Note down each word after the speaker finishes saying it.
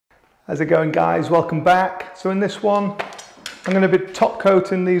How's it going, guys? Welcome back. So in this one, I'm going to be top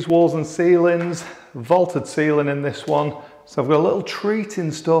coating these walls and ceilings, vaulted ceiling in this one. So I've got a little treat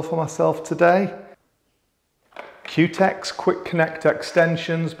in store for myself today. Qtech's QuickConnect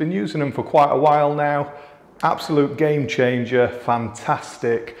extensions, been using them for quite a while now. Absolute game changer,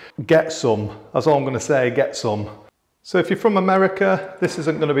 fantastic. Get some, that's all I'm going to say, get some. So if you're from America, this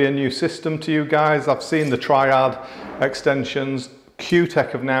isn't going to be a new system to you guys. I've seen the Triad extensions.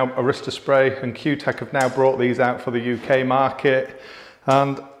 Qtech have now, Arista Spray and Qtech have now brought these out for the UK market.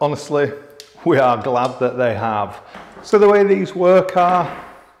 And honestly, we are glad that they have. So the way these work are,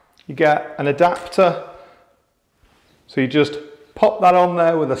 you get an adapter. So you just pop that on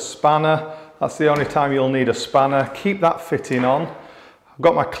there with a spanner. That's the only time you'll need a spanner. Keep that fitting on. I've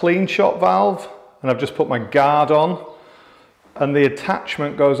got my clean shot valve and I've just put my guard on. And the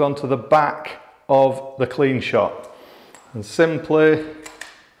attachment goes onto the back of the clean shot. And simply,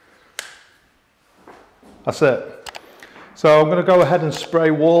 that's it. So I'm going to go ahead and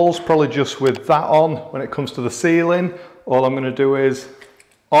spray walls, probably just with that on. When it comes to the ceiling, all I'm going to do is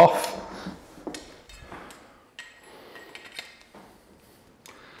off.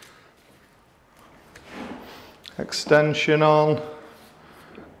 Extension on,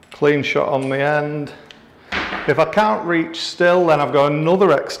 clean shot on the end. If I can't reach still, then I've got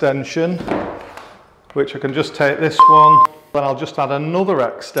another extension, which I can just take this one, then I'll just add another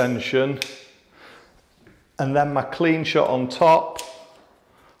extension, and then my clean shot on top,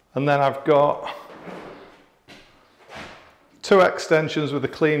 and then I've got two extensions with a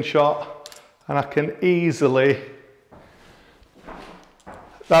clean shot, and I can easily,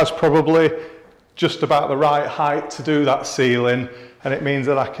 that's probably just about the right height to do that ceiling, and it means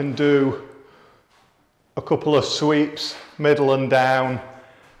that I can do a couple of sweeps, middle and down,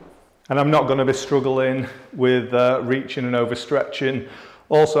 and I'm not going to be struggling with reaching and overstretching.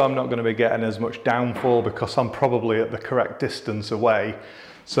 Also, I'm not going to be getting as much downfall because I'm probably at the correct distance away.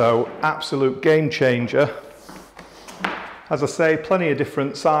 So, absolute game changer. As I say, plenty of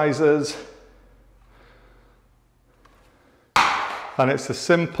different sizes. And it's as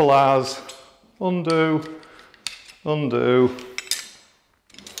simple as undo, undo,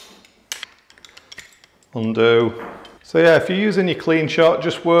 undo. So yeah, if you're using your clean shot,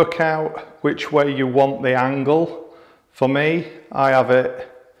 just work out which way you want the angle. For me, I have it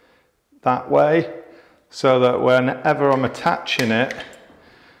that way, so that whenever I'm attaching it,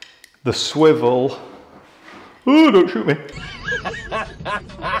 the swivel, oh, don't shoot me.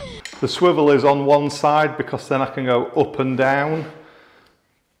 The swivel is on one side because then I can go up and down,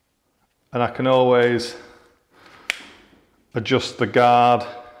 and I can always adjust the guard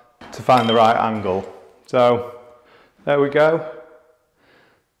to find the right angle. So there we go.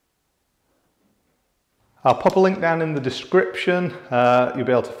 I'll pop a link down in the description. You'll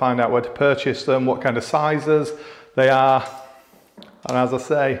be able to find out where to purchase them, what kind of sizes they are. And as I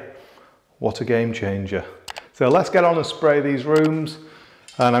say, what a game changer. So let's get on and spray these rooms.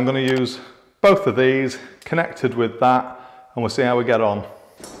 And I'm going to use both of these connected with that, and we'll see how we get on.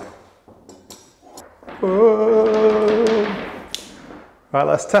 Right,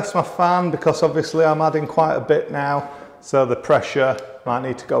 let's test my fan, because obviously I'm adding quite a bit now, so the pressure might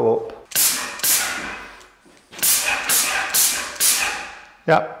need to go up.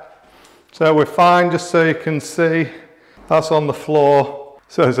 Yep, so we're fine, just so you can see. That's on the floor.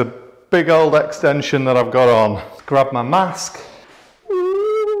 So there's a big old extension that I've got on. Let's grab my mask.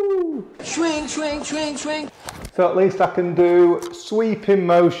 Woo! Swing, swing, swing, swing. So at least I can do sweeping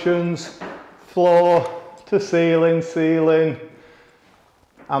motions, floor to ceiling, ceiling,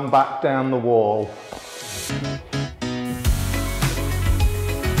 and back down the wall.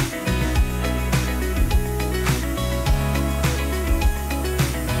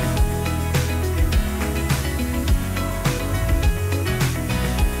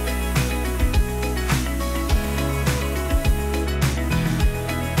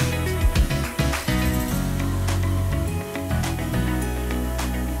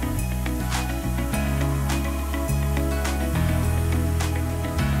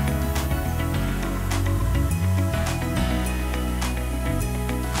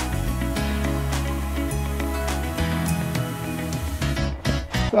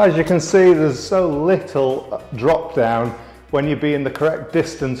 So as you can see, there's so little drop down when you be in the correct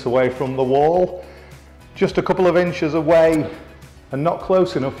distance away from the wall. Just a couple of inches away and not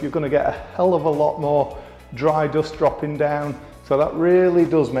close enough, you're going to get a hell of a lot more dry dust dropping down. So that really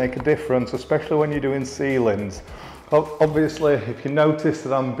does make a difference, especially when you're doing ceilings. Obviously, if you notice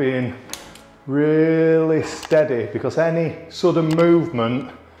that I'm being really steady, because any sudden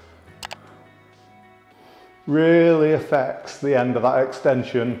movement really affects the end of that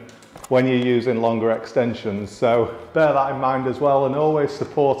extension when you're using longer extensions. So bear that in mind as well, and always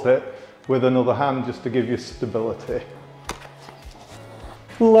support it with another hand just to give you stability.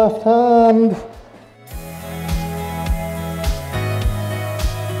 Left hand.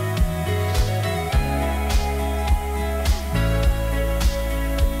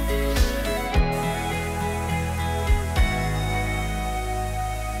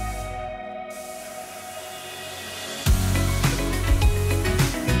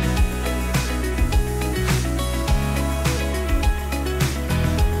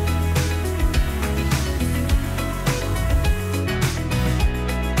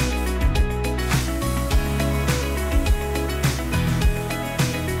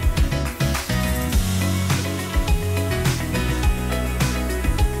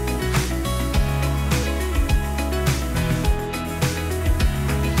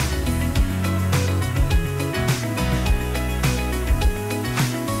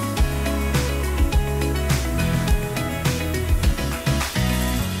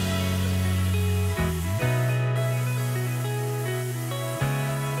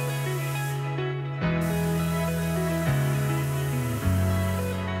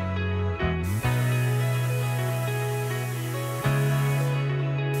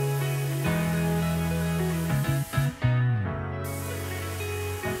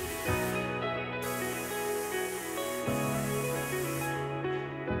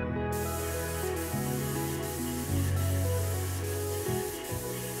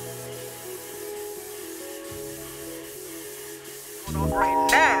 Right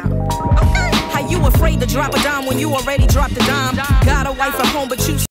now. Okay. How you afraid to drop a dime when you already dropped a dime? Got a wife at home, but you